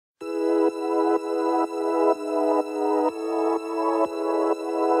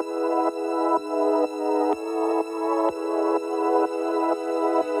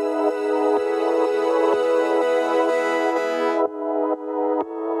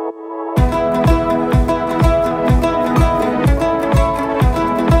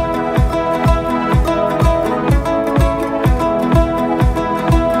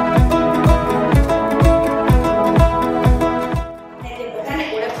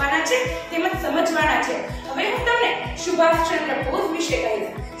જાણવાના છે તેમજ સમજવાના છે। હવે હું તમને સુભાષચંદ્ર બોઝ વિશે કહીશ।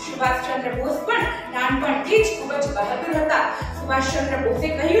 સુભાષચંદ્ર બોઝ પણ નાનપણથી જ ખૂબ જ બહાદુર હતા। સુભાષચંદ્ર બોઝે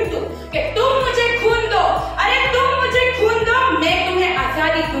કહ્યું હતું કે તુમ મુझे खून दो, अरे तुम मुझे खून दो, मैं तुम्हें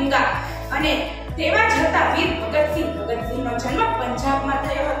आजादी दूंगा। અને તેવા જ હતા વીર ભગતસિંહ। ભગતસિંહનો જન્મ પંજાબમાં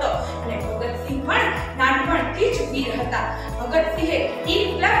થયો હતો અને ભગતસિંહ પણ નાનપણથી જ વીર હતા। ભગતસિંહે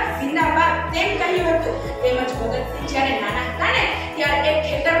ઇન્કલાબ જિંદાબાદ તેમ કહ્યું હતું। તેમજ ભગતસિંહ જ્યારે નાના હતા ને ત્યારે એક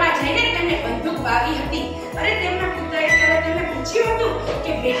ખેતરમાં જઈને તેમને બંદૂક વાવી હતી। અરે તેમના પિતાએ ત્યારે તેમને પૂછ્યું હતું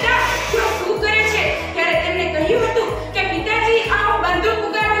કે બેટા તું શું કરે છે? ત્યારે તેમણે કહ્યું હતું કે પિતાજી આ હું બંદૂક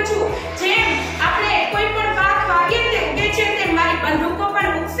ઉગાડું છું। જેમ આપણે કોઈ પણ પાક વાવીએ તે ઉગે છે તેમ મારી બંદૂકો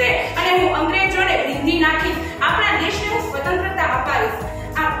પણ ઉગશે અને હું અંગ્રેજોને રીંધી નાખીશ। આપણા દેશને હું સ્વતંત્રતા અપાવીશ।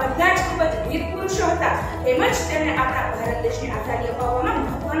 આ બધા જ ખૂબ જ વીર પુરુષો હતા। તેમજ તેમણે આપણા ભારત દેશની આઝાદી અપાવવામાં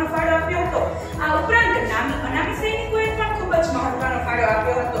મહત્વનો ફાળો આપ્યો હતો। આ ઉપરાંત નામી અનામી સૈનિકોએ પણ ખૂબ જ મહત્વનો ફાળો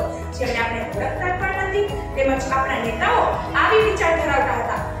આપ્યો હતો જેમને આપણે ઓળખતા પણ નથી। તેમજ આપણા નેતાઓ આવી વિચાર ધરાવતા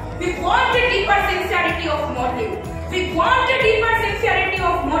હતા। We want a deeper sincerity of motive. We want a deeper sincerity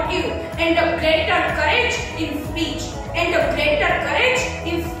of motive and a greater courage in speech and a greater courage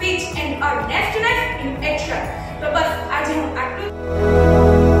in speech and earnestness in action. તો બસ આજે હું આટલું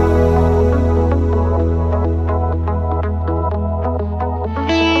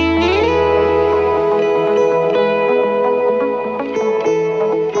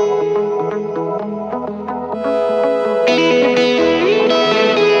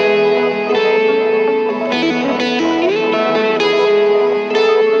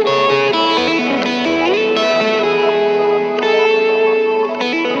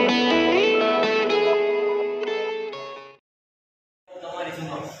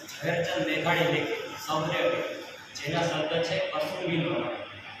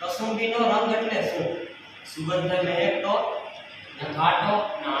સુગંધ મહેકતો ન ઘાટો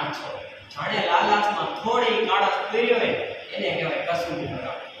ન આછો જાણે લાલાશમાં થોડી કાળા પીર્યો હોય એને કહેવાય કસુંબીનો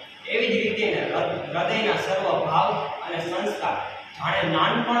રંગ। એવી જ રીતે હૃદયના સર્વ ભાવ અને સંસ્કાર જાણે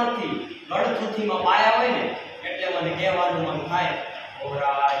નાનપણથી ગળથુથીમાં પાયા હોય ને એટલે મને કહેવાનું મન થાય ઓ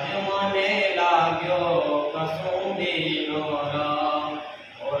રાજ મને લાગ્યો કસુંબીનો રંગ,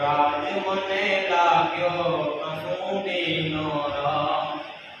 ઓ રાજ મને લાગ્યો કસુંબીનો રંગ।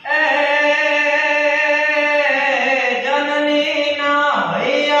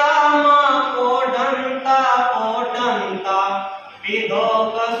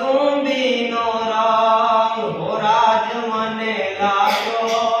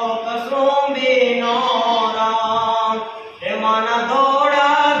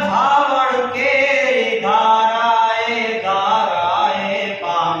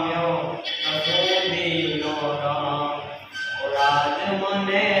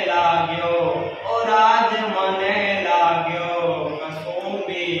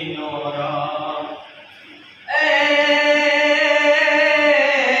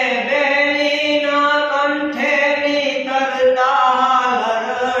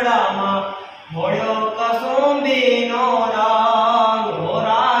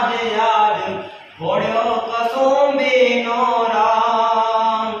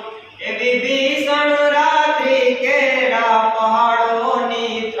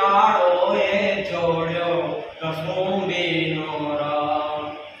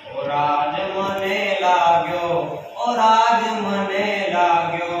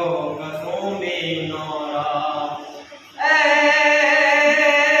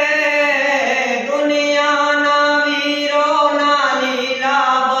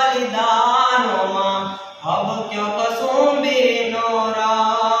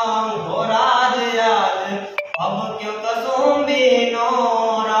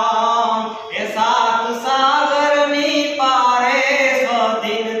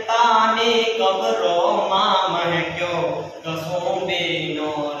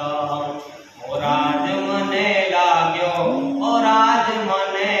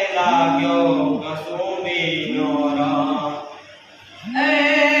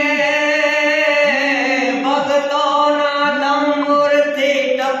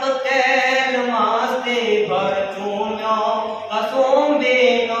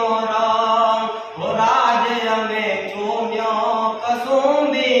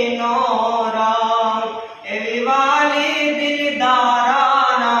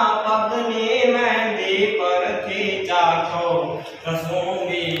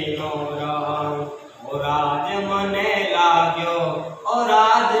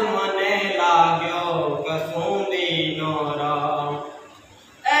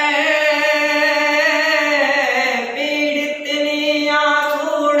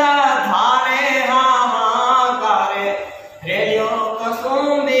 રેલિયો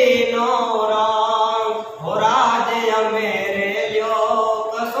કસુંબી नो राम हो राज मेरे लियो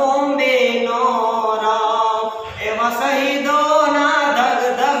कसुंबी नो राम एवा शहीदो ना धग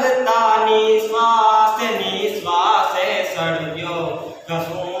धग तानी श्वास निश्वास सड़ग्यो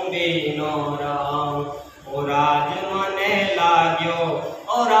कसुंबी नो राम ओ राज मने लाग्यो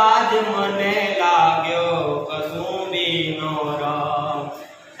ओ राज मने लाग्यो कसुंबी नो राम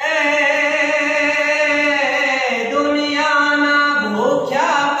दुनिया ना भूख्या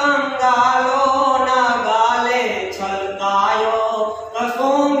कंगालो ना गाले छलकायो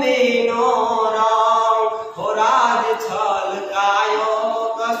कसुंबी नो राम हो राज छलकायो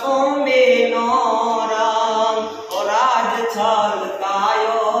कसुंबी नो राम हो राज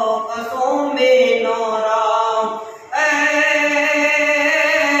छलकायो कसुंबी नो राम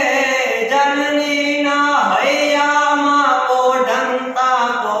जननी ना हैया माँ को ढंता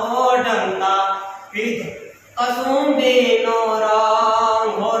कसुंबी नो राम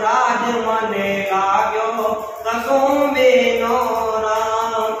हो राज मने लाग्यो कसुंबी नो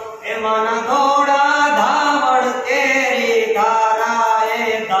राम ए मन घोड़ा धावड़ केरी धाराए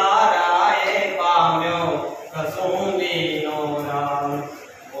पाम्यो कसुंबी नो राम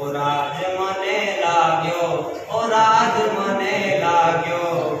ओ राज मने लाग्यो ओ राज मने लाग्यो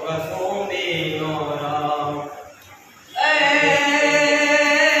कसुंबी नो राम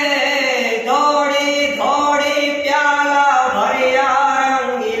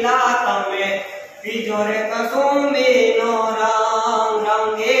रे कसुंबी नो राम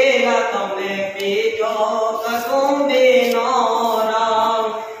रंगीला तमे पीजो कसुंबी नो राम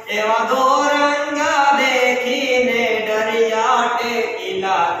एवा दो रंगा देखीने डरिया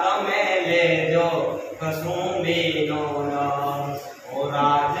टेकीला तमे लेजो कसुंबी नो राम ओ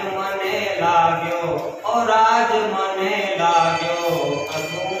राज मने लाग्यो ओ राज मने लाग्यो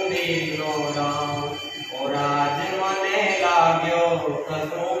कसुंबी नो राम ओ राज मने लाग्यो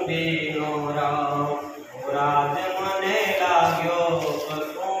कसुंबी नो राम राज मने लाग्यो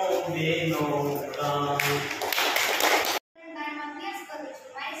कसुंबी नो राम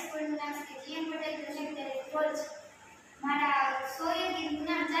मारी स्कूलનું નામ છે G.M.Patel પ્રોજેક્ટ ધ્રોલ છે. મારા સૌર્યગીતનું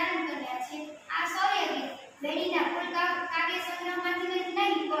નામ ચારણ કન્યા છે. આ સૌર્યગીત બેડીના કુલ કાવ્ય સંગ્રહમાંથી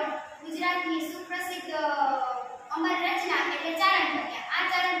નહીં પણ ગુજરાતની સુપ્રસિદ્ધ અમર રચના એટલે ચારણ કન્યા. આ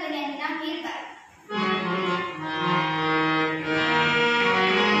ચારણ કન્યાનું નામ હીરબાઈ.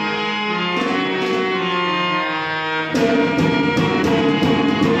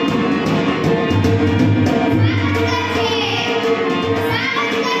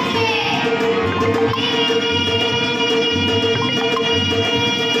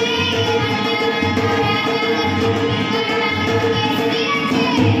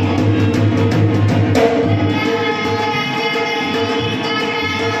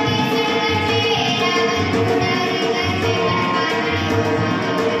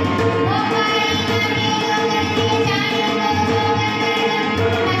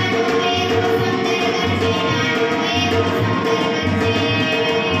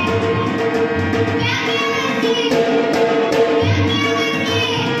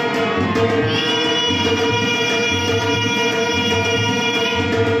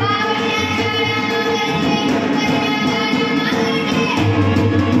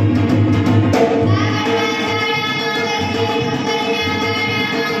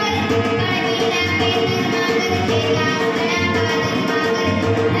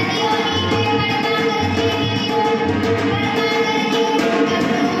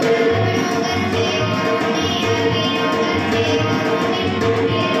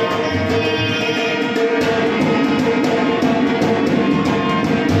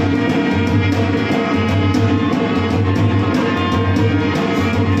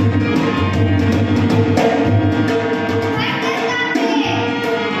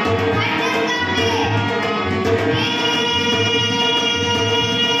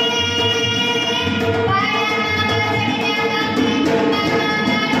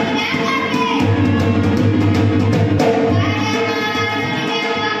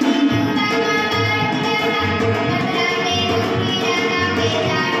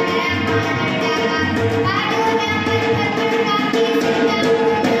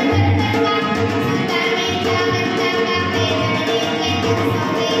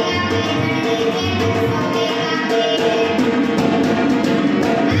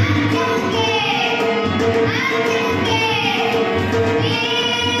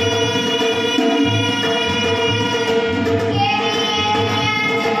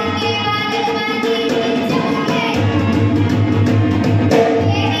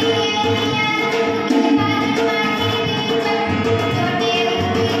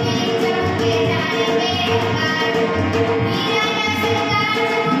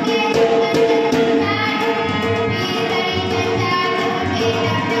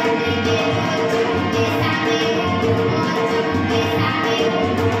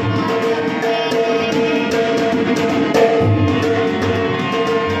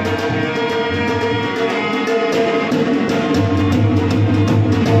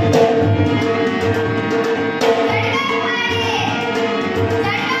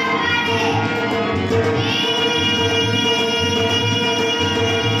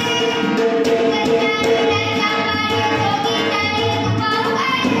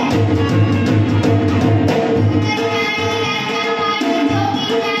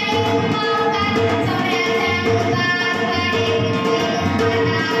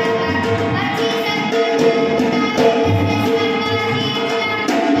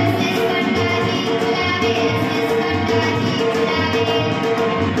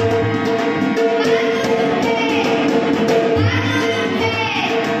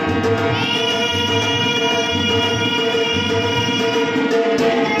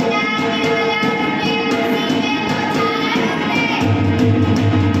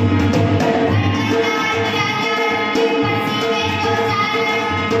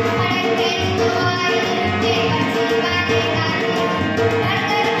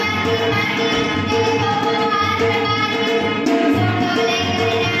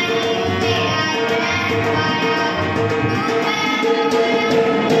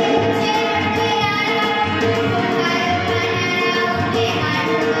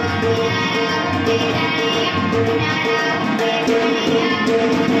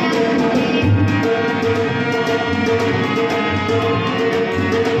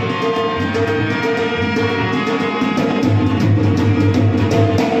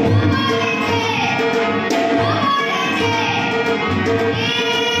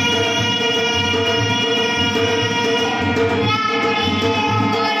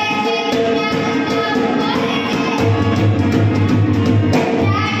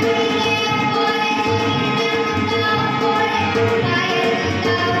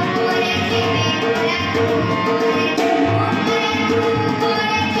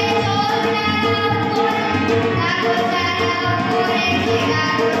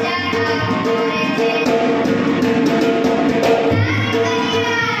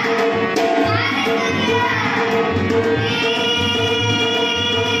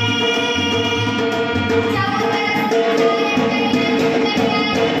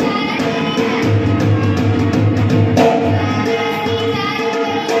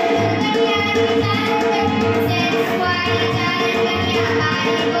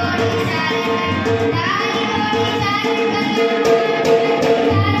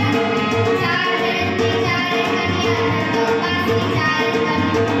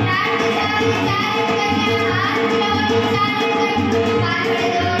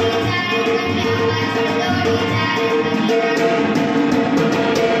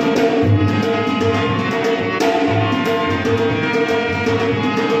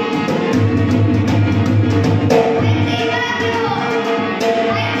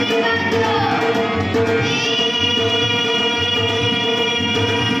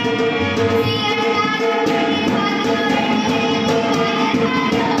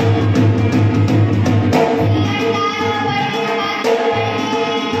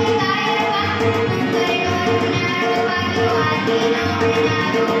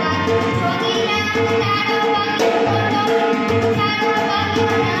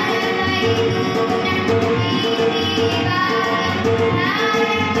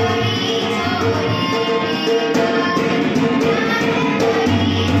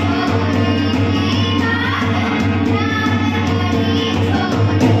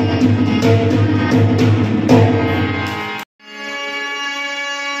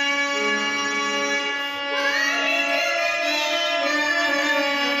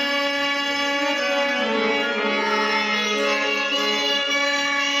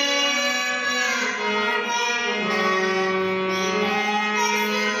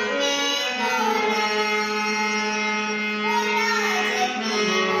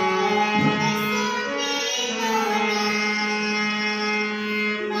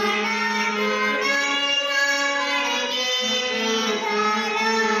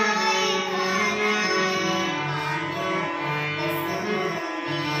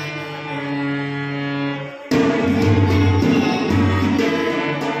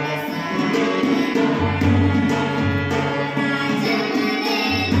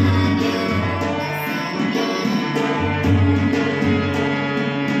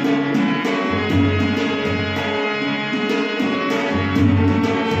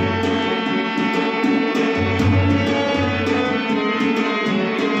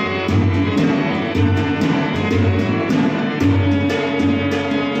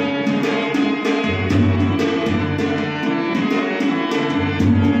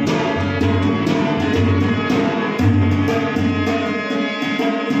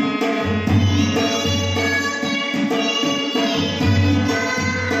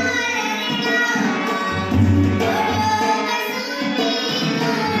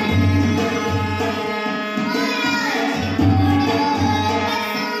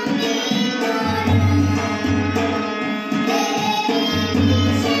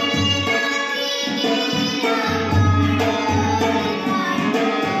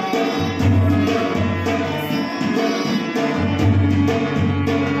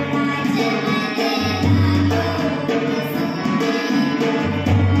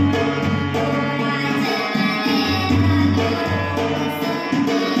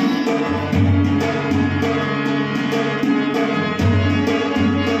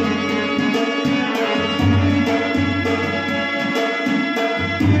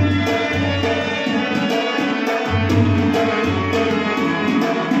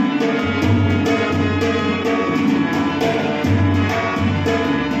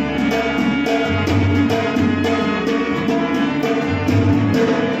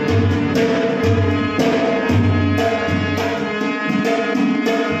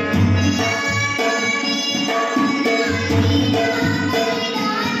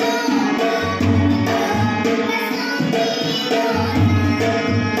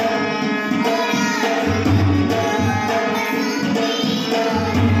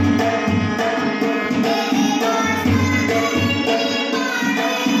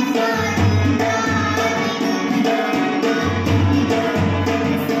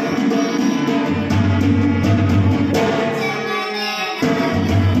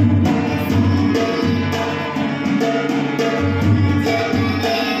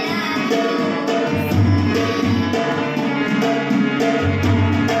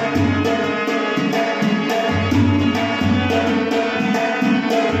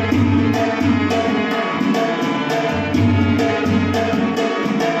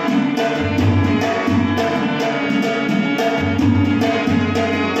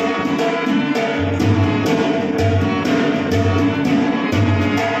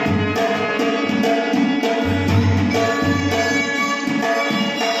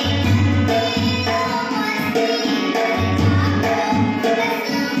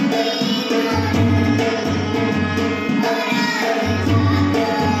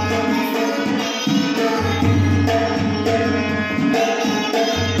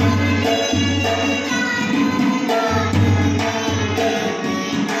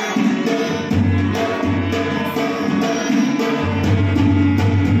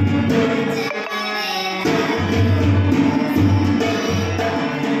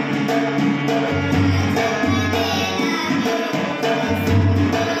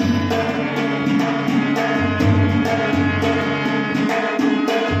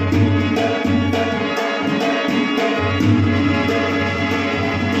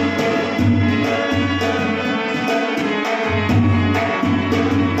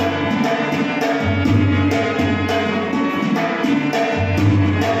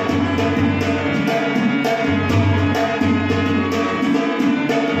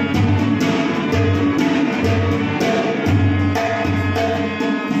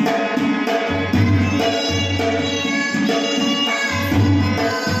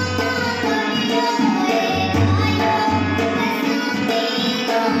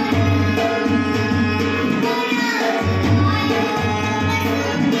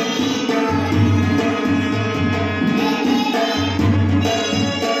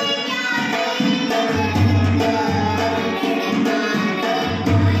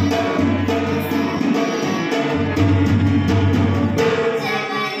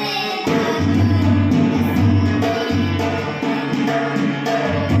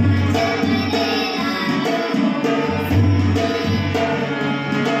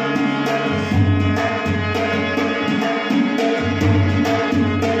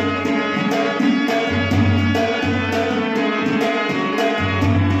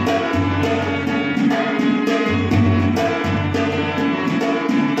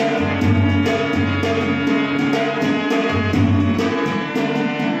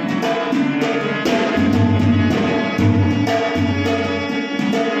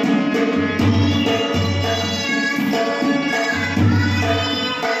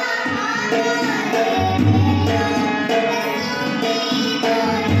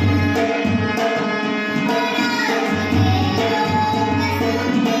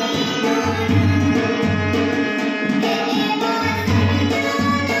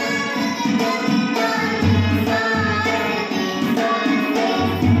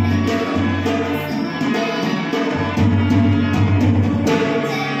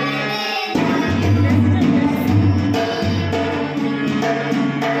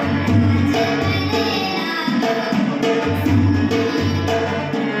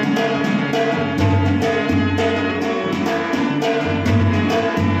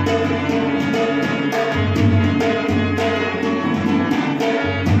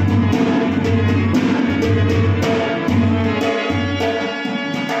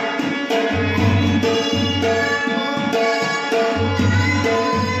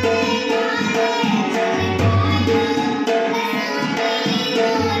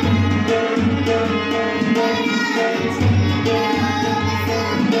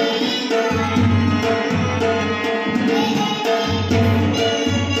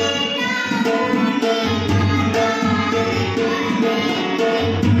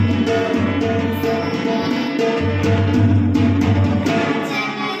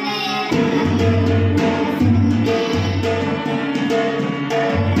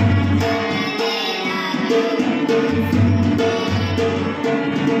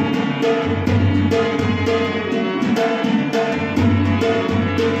 છે.